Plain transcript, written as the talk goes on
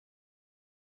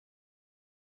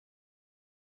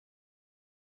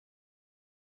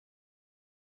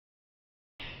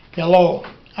Hello,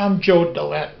 I'm Joe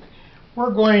Dillette.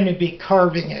 We're going to be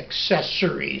carving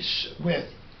accessories with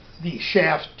the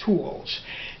Schaaf Tools.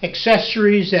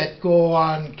 Accessories that go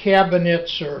on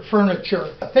cabinets or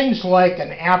furniture. Things like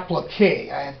an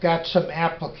applique. I've got some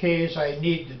appliques I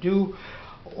need to do.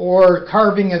 Or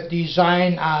carving a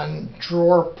design on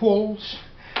drawer pulls.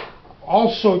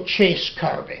 Also chase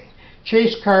carving.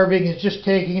 Chase carving is just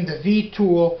taking the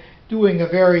V-tool, doing a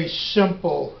very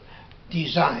simple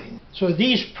design. So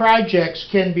these projects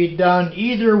can be done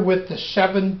either with the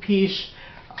 7-piece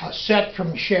set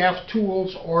from Schaaf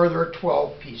Tools or their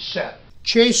 12-piece set.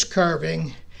 Chase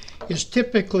carving is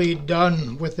typically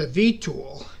done with a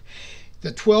V-tool.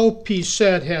 The 12-piece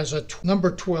set has a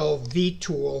number 12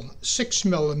 V-tool,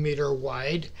 6mm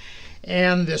wide,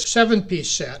 and the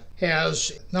 7-piece set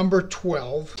has number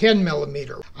 12,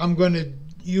 10mm. I'm going to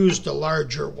use the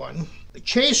larger one.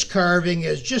 Chase carving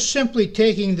is just simply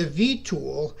taking the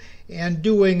V-tool and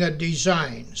doing a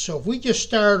design. So if we just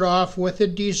start off with a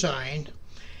design,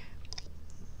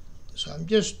 so I'm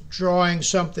just drawing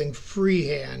something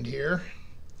freehand here.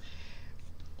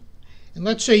 And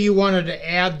let's say you wanted to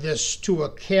add this to a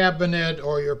cabinet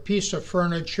or your piece of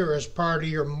furniture as part of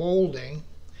your molding.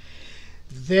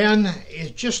 Then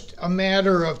it's just a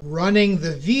matter of running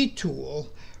the V-tool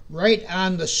right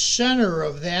on the center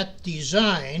of that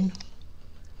design,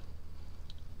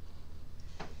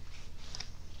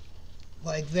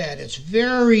 like that. It's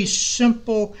very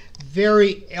simple,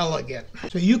 very elegant.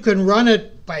 So you can run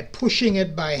it by pushing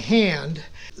it by hand.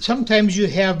 Sometimes you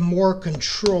have more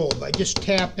control by just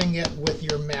tapping it with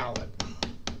your mallet.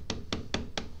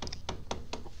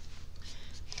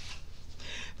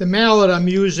 The mallet I'm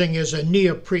using is a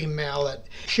neoprene mallet.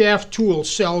 Schaaf Tools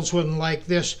sells one like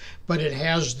this, but it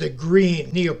has the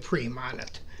green neoprene on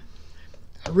it.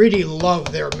 I really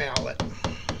love their mallet.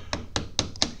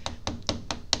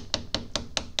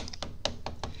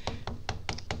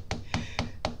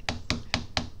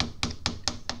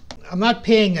 I'm not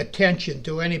paying attention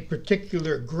to any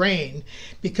particular grain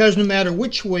because no matter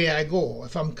which way I go,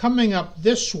 if I'm coming up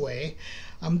this way,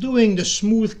 I'm doing the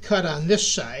smooth cut on this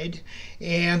side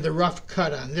and the rough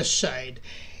cut on this side.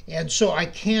 And so I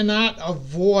cannot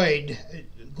avoid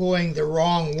going the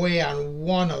wrong way on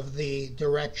one of the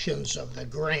directions of the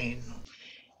grain.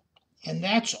 And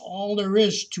that's all there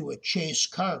is to a chase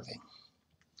carving.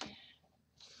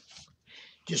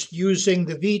 Just using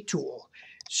the V-tool.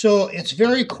 So it's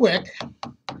very quick.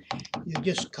 You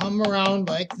just come around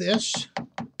like this.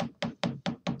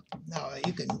 Now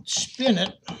you can spin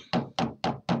it.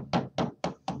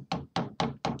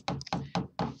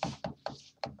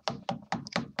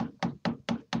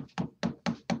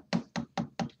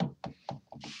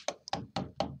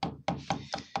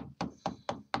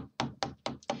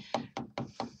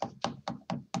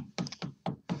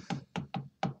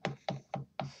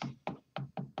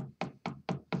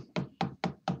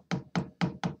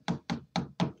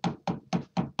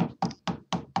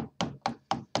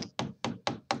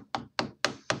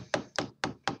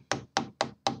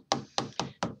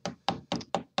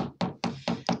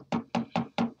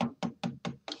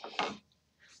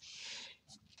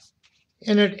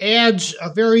 And it adds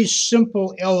a very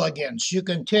simple elegance. You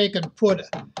can take and put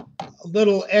a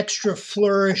little extra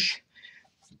flourish.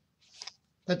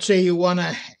 Let's say you want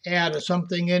to add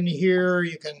something in here,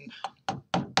 you can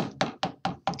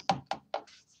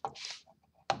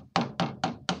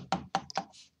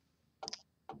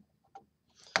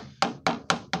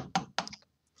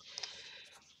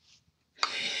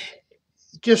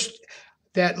just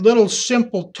that little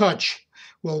simple touch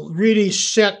will really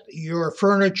set your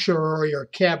furniture or your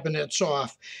cabinets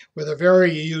off with a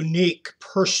very unique,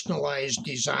 personalized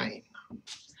design.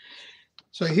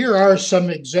 So here are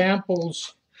some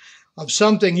examples of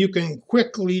something you can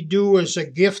quickly do as a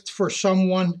gift for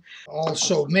someone.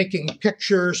 Also making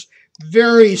pictures,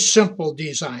 very simple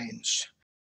designs.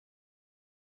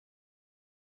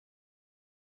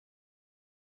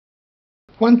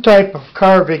 One type of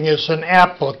carving is an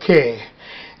applique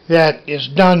that is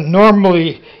done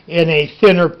normally in a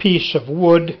thinner piece of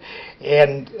wood,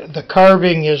 and the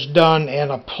carving is done and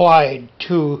applied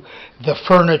to the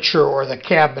furniture or the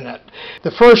cabinet.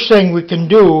 The first thing we can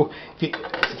do,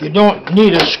 if you don't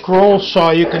need a scroll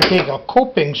saw, you can take a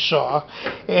coping saw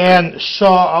and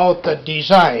saw out the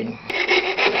design.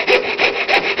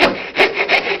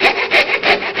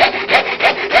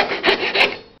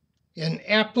 An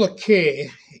applique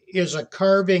is a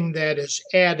carving that is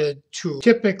added to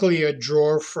typically a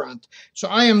drawer front. So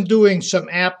I am doing some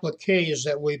appliques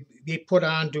that will be put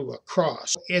onto a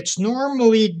cross. It's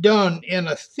normally done in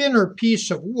a thinner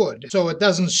piece of wood so it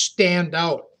doesn't stand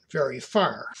out very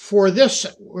far. For this,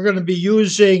 we're going to be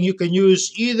using, you can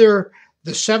use either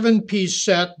the 7-piece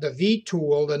set, the V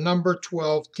tool, the number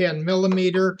 12, 10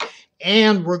 millimeter,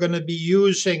 and we're going to be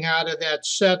using out of that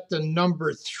set the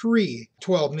number 3,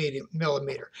 12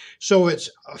 millimeter. So it's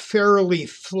a fairly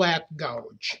flat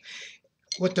gouge.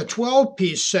 With the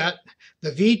 12-piece set,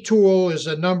 the V tool is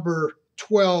a number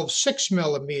 12, 6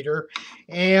 millimeter,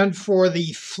 and for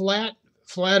the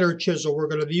flatter chisel, we're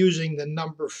going to be using the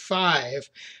number 5,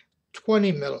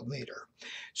 20 millimeter.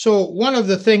 So one of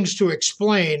the things to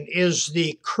explain is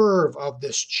the curve of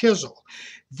this chisel.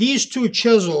 These two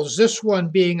chisels, this one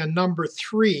being a number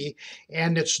 3,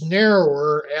 and it's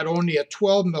narrower at only a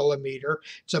 12 millimeter.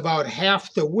 It's about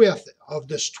half the width of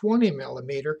this 20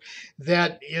 millimeter.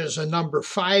 That is a number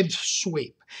 5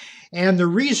 sweep. And the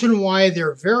reason why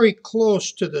they're very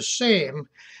close to the same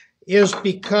is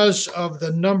because of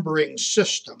the numbering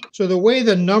system. So the way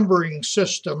the numbering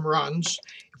system runs,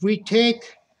 if we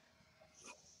take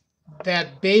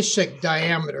that basic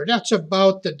diameter, that's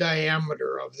about the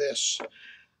diameter of this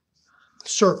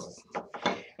circle.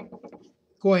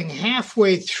 Going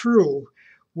halfway through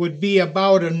would be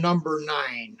about a number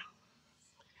 9,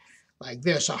 like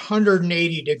this,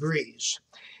 180 degrees.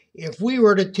 If we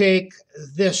were to take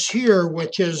this here,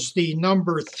 which is the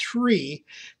number 3,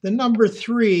 the number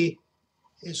 3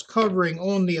 is covering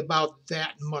only about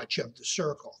that much of the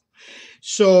circle.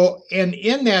 So, and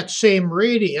in that same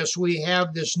radius, we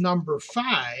have this number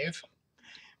 5.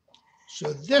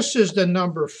 So this is the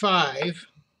number 5.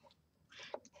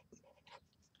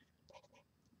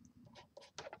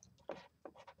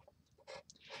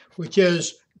 Which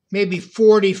is maybe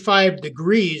 45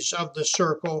 degrees of the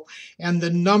circle, and the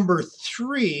number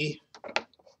 3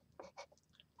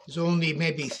 is only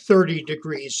maybe 30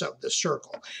 degrees of the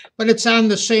circle. But it's on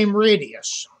the same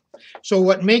radius. So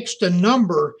what makes the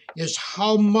number is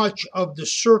how much of the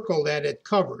circle that it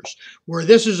covers. Where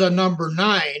this is a number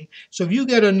 9, so if you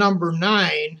get a number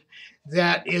 9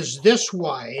 that is this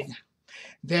wide,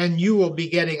 then you will be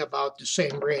getting about the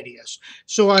same radius.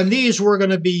 So on these, we're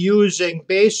going to be using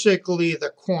basically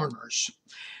the corners,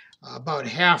 about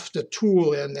half the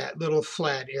tool in that little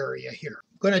flat area here.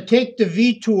 I'm going to take the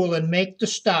V tool and make the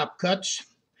stop cuts.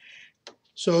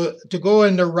 So to go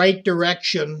in the right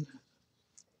direction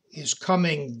is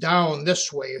coming down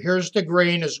this way. Here's the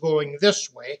grain is going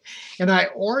this way. And I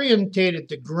orientated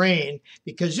the grain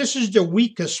because this is the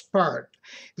weakest part.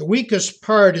 The weakest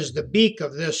part is the beak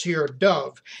of this here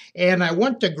dove. And I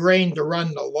want the grain to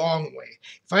run the long way.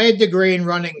 If I had the grain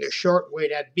running the short way,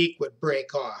 that beak would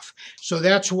break off. So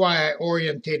that's why I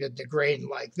orientated the grain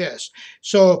like this.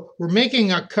 So we're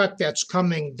making a cut that's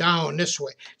coming down this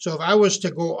way. So if I was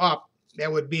to go up,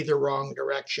 that would be the wrong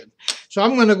direction. So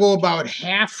I'm going to go about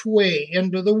halfway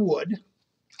into the wood.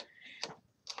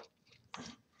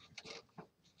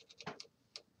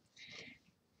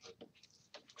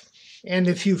 And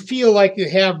if you feel like you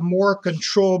have more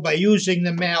control by using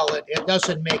the mallet, it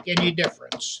doesn't make any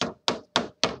difference.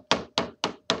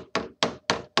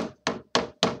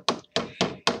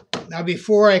 Now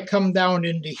before I come down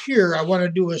into here, I want to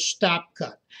do a stop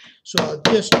cut. So I'll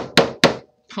just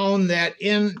pound that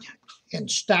in and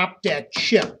stop that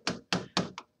chip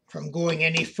from going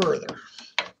any further.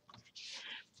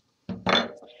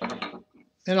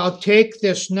 Then I'll take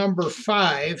this number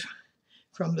 5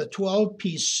 from the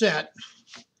 12-piece set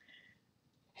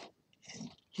and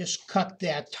just cut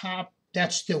that top.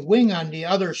 That's the wing on the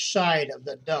other side of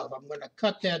the dove. I'm going to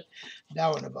cut that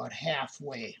down about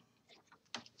halfway.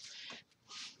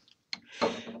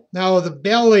 Now the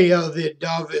belly of the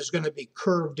dove is going to be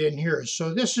curved in here,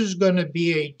 so this is going to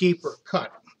be a deeper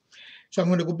cut. So I'm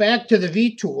going to go back to the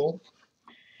V tool,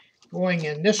 going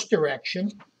in this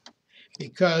direction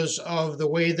because of the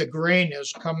way the grain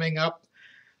is coming up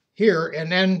here,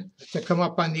 and then to come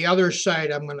up on the other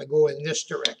side, I'm going to go in this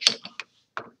direction.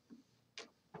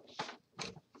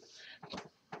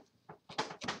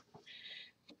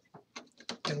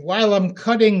 And while I'm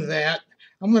cutting that,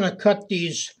 I'm going to cut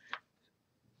these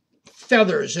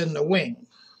feathers in the wing.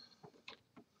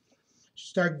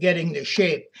 Start getting the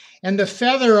shape. And the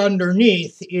feather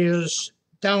underneath is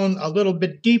down a little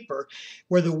bit deeper,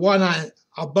 where the one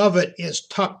above it is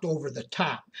tucked over the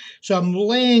top. So I'm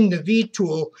laying the V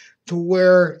tool to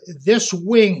where this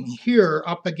wing here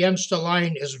up against the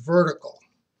line is vertical.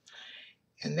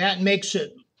 And that makes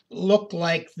it look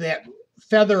like that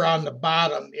feather on the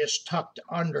bottom is tucked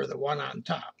under the one on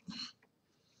top.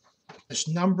 This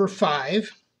number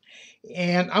 5.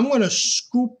 And I'm going to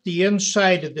scoop the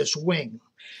inside of this wing.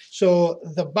 So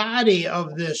the body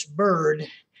of this bird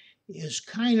is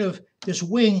kind of, this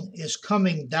wing is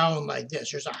coming down like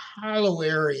this. There's a hollow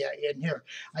area in here.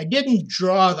 I didn't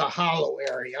draw the hollow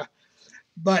area,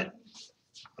 but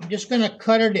I'm just going to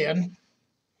cut it in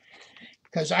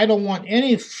because I don't want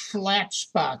any flat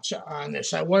spots on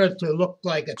this. I want it to look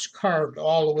like it's carved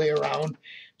all the way around.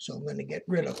 So I'm going to get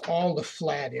rid of all the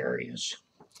flat areas.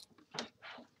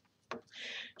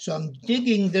 So I'm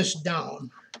digging this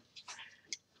down.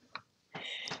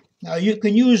 Now you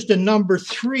can use the number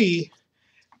 3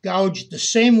 gouge the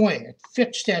same way. It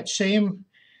fits that same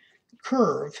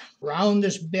curve. Round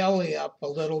this belly up a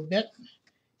little bit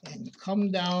and come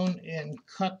down and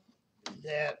cut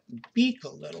that beak a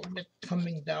little bit,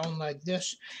 coming down like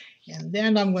this. And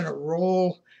then I'm going to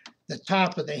roll the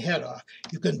top of the head off.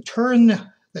 You can turn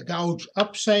the gouge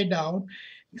upside down,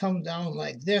 come down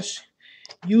like this,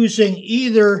 using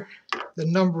either the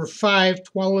number 5,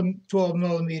 12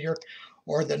 millimeter,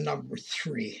 or the number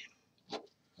 3.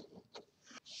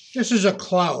 This is a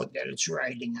cloud that it's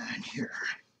riding on here.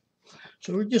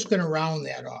 So we're just going to round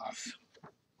that off.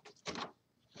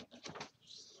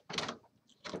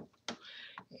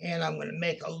 And I'm going to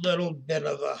make a little bit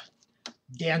of a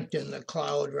dent in the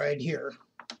cloud right here.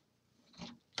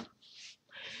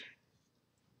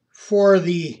 For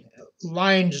the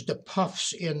lines, the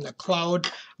puffs in the cloud,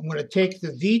 I'm going to take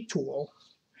the V tool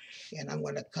and I'm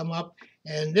going to come up,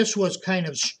 and this was kind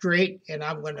of straight, and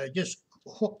I'm going to just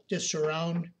hook this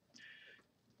around.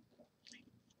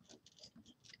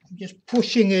 I'm just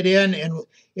pushing it in, and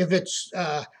if it's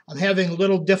I'm having a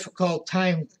little difficult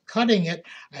time cutting it,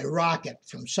 I rock it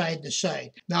from side to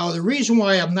side. Now the reason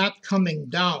why I'm not coming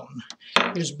down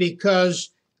is because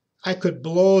I could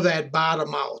blow that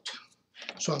bottom out.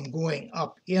 So I'm going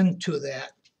up into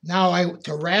that. Now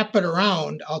to wrap it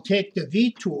around, I'll take the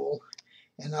V tool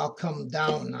and I'll come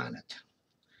down on it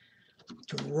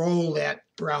to roll that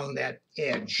around that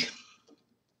edge.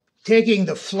 Taking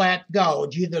the flat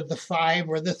gouge, either the 5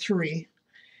 or the 3,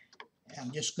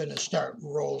 I'm just going to start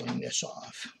rolling this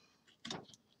off.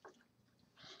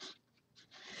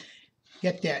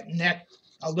 Get that neck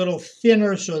a little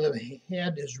thinner so the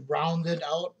head is rounded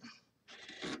out.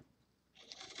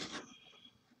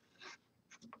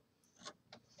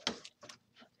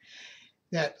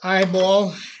 That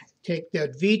eyeball, take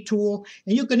that V tool,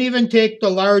 and you can even take the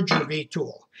larger V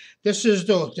tool. This is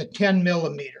the 10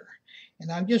 millimeter.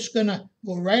 And I'm just going to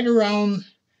go right around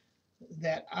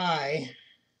that eye.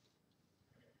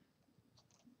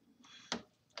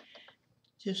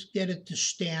 Just get it to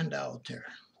stand out there.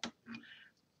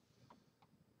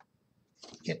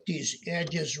 Get these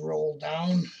edges rolled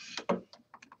down.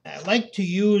 I like to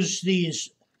use these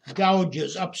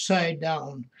gouges upside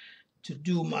down to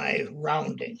do my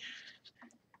rounding.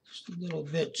 Just a little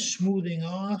bit smoothing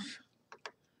off.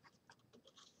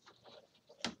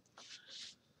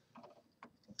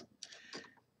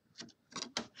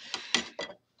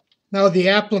 Now the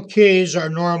appliques are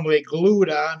normally glued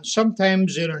on.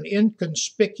 Sometimes in an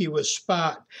inconspicuous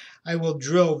spot, I will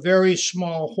drill very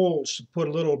small holes to put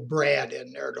a little brad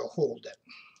in there to hold it.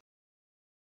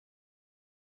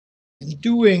 In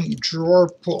doing drawer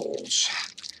pulls,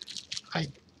 I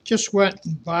just went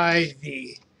and buy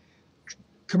the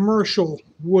commercial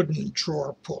wooden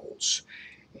drawer pulls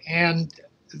and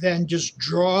then just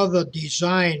draw the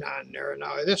design on there.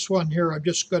 Now this one here, I'm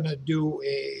just going to do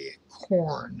a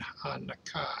corn on the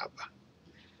cob.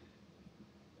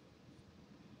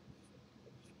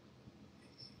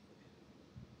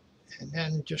 And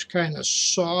then just kind of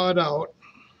saw it out.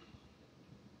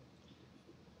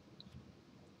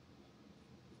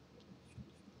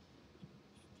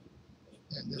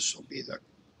 And this will be the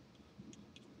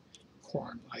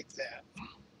corn like that.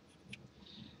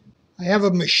 I have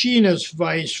a machinist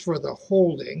vise for the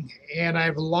holding, and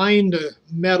I've lined the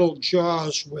metal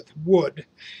jaws with wood,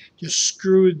 just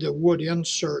screwed the wood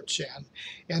inserts in,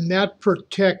 and that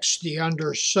protects the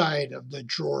underside of the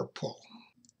drawer pull.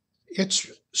 It's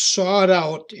sawed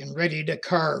out and ready to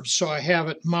carve, so I have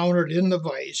it mounted in the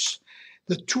vise.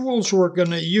 The tools we're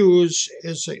going to use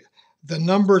is the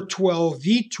number 12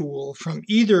 V tool from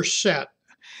either set,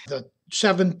 the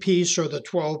 7-piece or the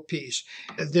 12-piece.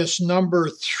 This number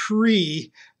 3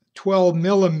 12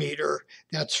 millimeter,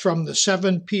 that's from the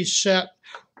 7-piece set,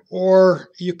 or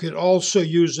you could also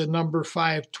use a number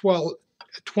 5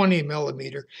 20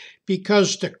 millimeter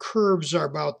because the curves are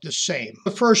about the same.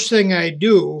 The first thing I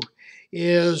do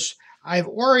is I've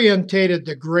orientated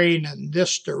the grain in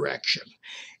this direction,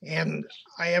 and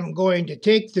I am going to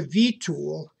take the V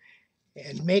tool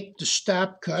and make the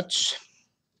stop cuts.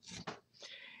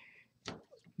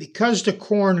 Because the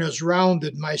corn is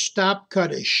rounded, my stop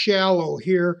cut is shallow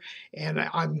here, and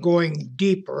I'm going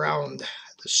deep around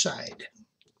the side.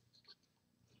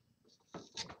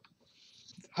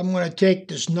 I'm going to take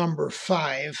this number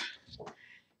 5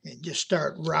 and just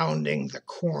start rounding the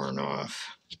corn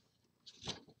off.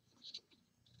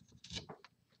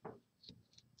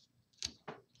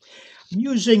 I'm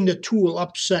using the tool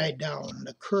upside down.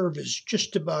 The curve is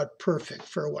just about perfect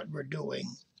for what we're doing.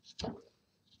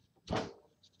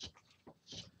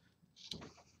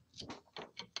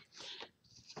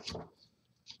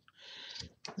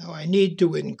 Now I need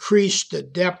to increase the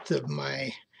depth of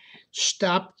my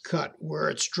stop cut where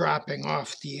it's dropping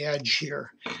off the edge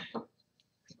here.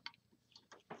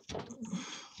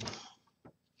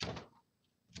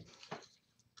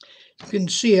 You can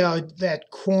see how that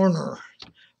corner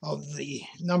of the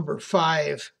number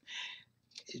 5,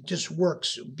 it just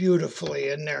works beautifully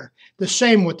in there. The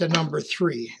same with the number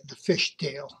 3, the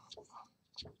fishtail.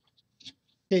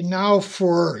 Okay, now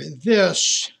for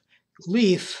this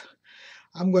leaf,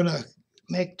 I'm going to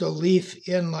make the leaf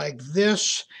in like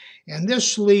this. And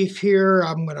this leaf here,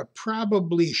 I'm going to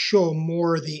probably show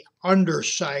more the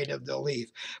underside of the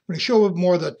leaf. I'm going to show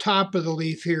more the top of the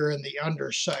leaf here and the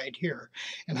underside here.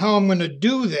 And how I'm going to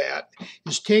do that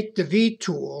is take the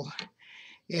V-tool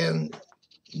and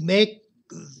make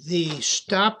the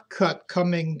stop cut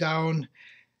coming down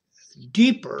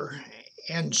deeper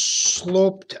and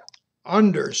sloped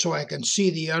under so I can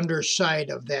see the underside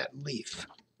of that leaf.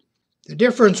 The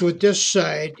difference with this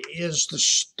side is the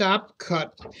stop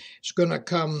cut is going to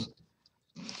come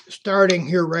starting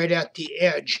here right at the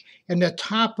edge, and the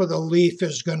top of the leaf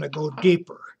is going to go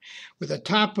deeper. Where the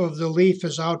top of the leaf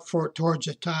is out towards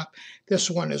the top, this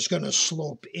one is going to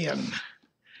slope in.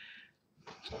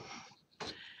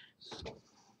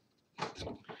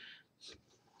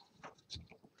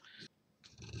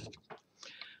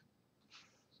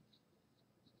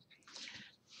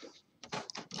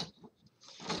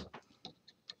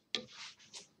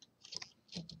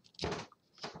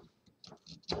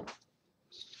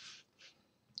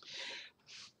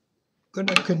 Going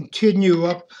to continue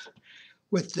up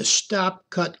with the stop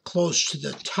cut close to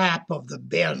the top of the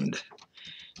bend.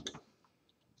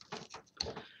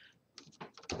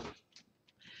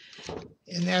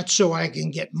 And that's so I can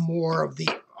get more of the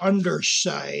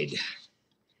underside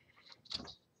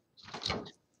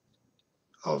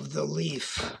of the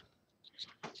leaf.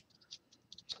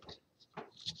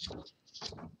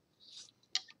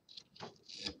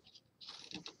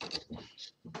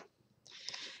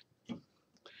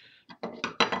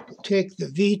 Take the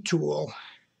V-tool,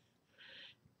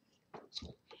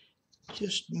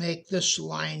 just make this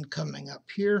line coming up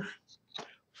here.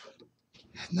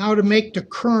 Now to make the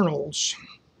kernels,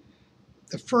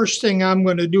 the first thing I'm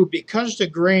going to do, because the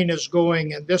grain is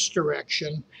going in this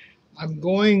direction, I'm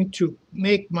going to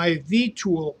make my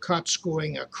V-tool cuts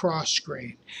going across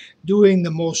grain, doing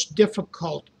the most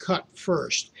difficult cut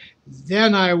first.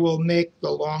 Then I will make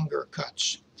the longer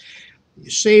cuts. You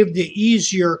save the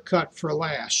easier cut for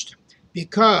last,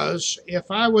 because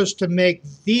if I was to make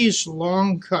these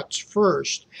long cuts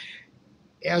first,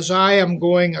 as I am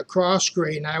going across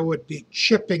grain, I would be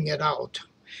chipping it out.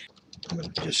 I'm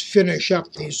going to just finish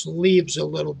up these leaves a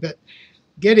little bit,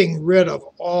 getting rid of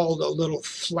all the little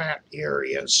flat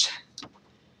areas.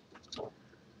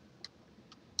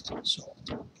 So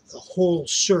the whole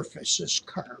surface is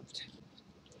carved.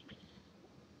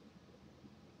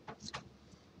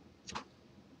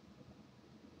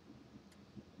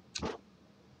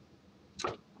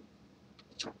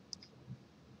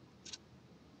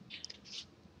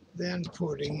 Then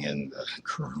putting in the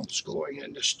kernels going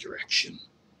in this direction.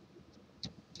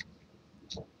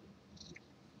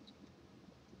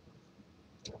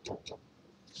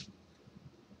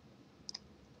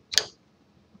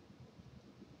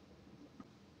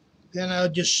 Then I'll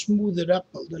just smooth it up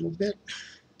a little bit.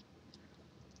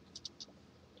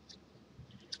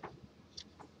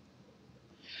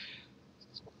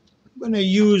 I'm going to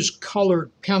use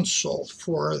colored pencil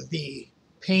for the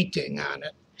painting on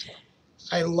it.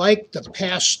 I like the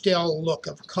pastel look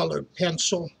of colored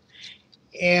pencil,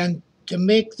 and to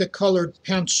make the colored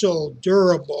pencil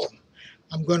durable,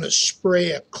 I'm going to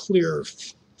spray a clear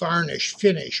varnish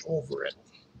finish over it.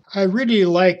 I really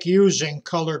like using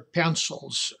colored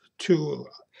pencils to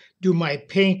do my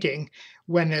painting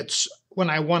when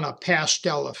I want a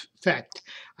pastel effect.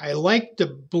 I like the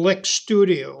Blick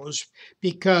Studios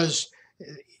because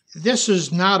this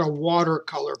is not a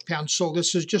watercolor pencil.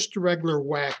 This is just a regular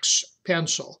wax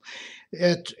pencil.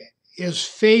 It is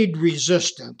fade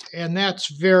resistant, and that's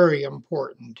very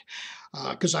important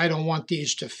because I don't want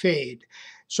these to fade.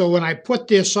 So when I put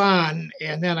this on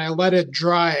and then I let it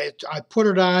dry, I put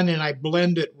it on and I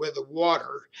blend it with the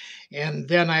water, and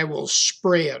then I will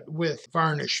spray it with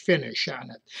varnish finish on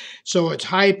it. So it's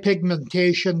high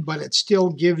pigmentation, but it still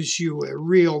gives you a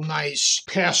real nice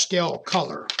pastel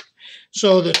color.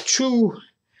 So the two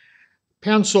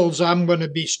pencils I'm going to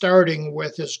be starting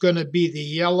with is going to be the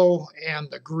yellow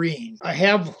and the green. I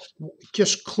have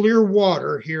just clear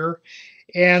water here,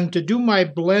 and to do my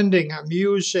blending I'm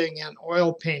using an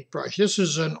oil paint brush. This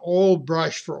is an old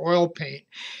brush for oil paint,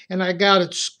 and I got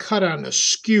it cut on a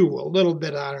skew, a little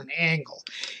bit on an angle,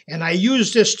 and I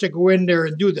use this to go in there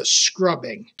and do the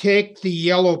scrubbing. Take the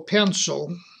yellow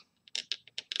pencil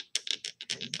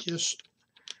and just,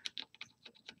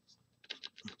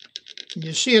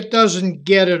 you see it doesn't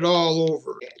get it all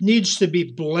over. It needs to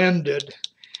be blended.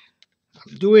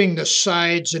 I'm doing the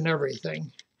sides and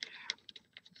everything.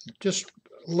 Just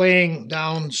laying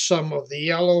down some of the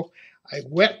yellow. I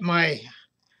wet my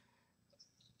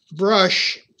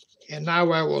brush and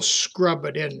now I will scrub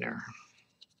it in there.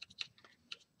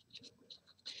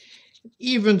 It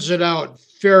evens it out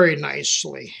very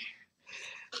nicely.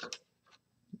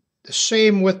 The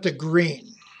same with the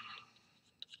green.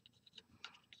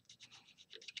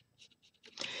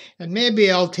 And maybe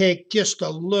I'll take just a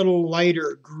little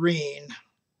lighter green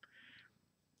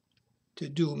to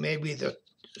do maybe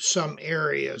some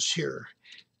areas here.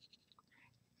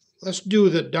 Let's do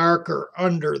the darker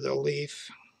under the leaf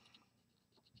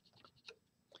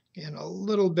and a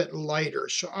little bit lighter.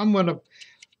 So I'm going to,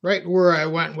 right where I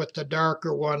went with the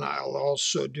darker one, I'll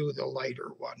also do the lighter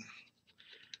one.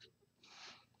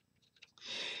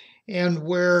 And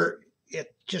where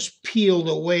it just peeled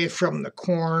away from the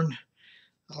corn,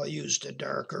 I'll use the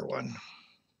darker one.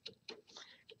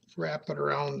 Wrap it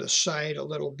around the side a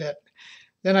little bit.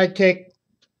 Then I take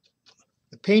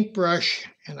the paintbrush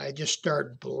and I just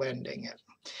start blending it.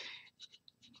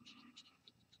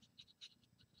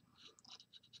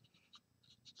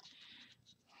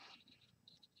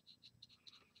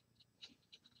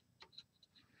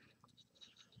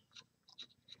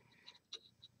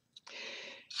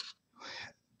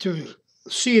 To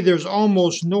see, there's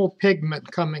almost no pigment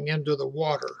coming into the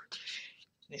water.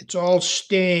 It's all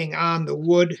staying on the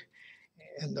wood,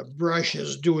 and the brush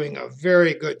is doing a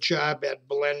very good job at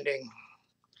blending.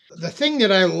 The thing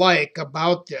that I like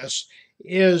about this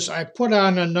is I put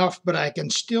on enough, but I can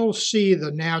still see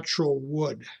the natural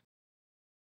wood.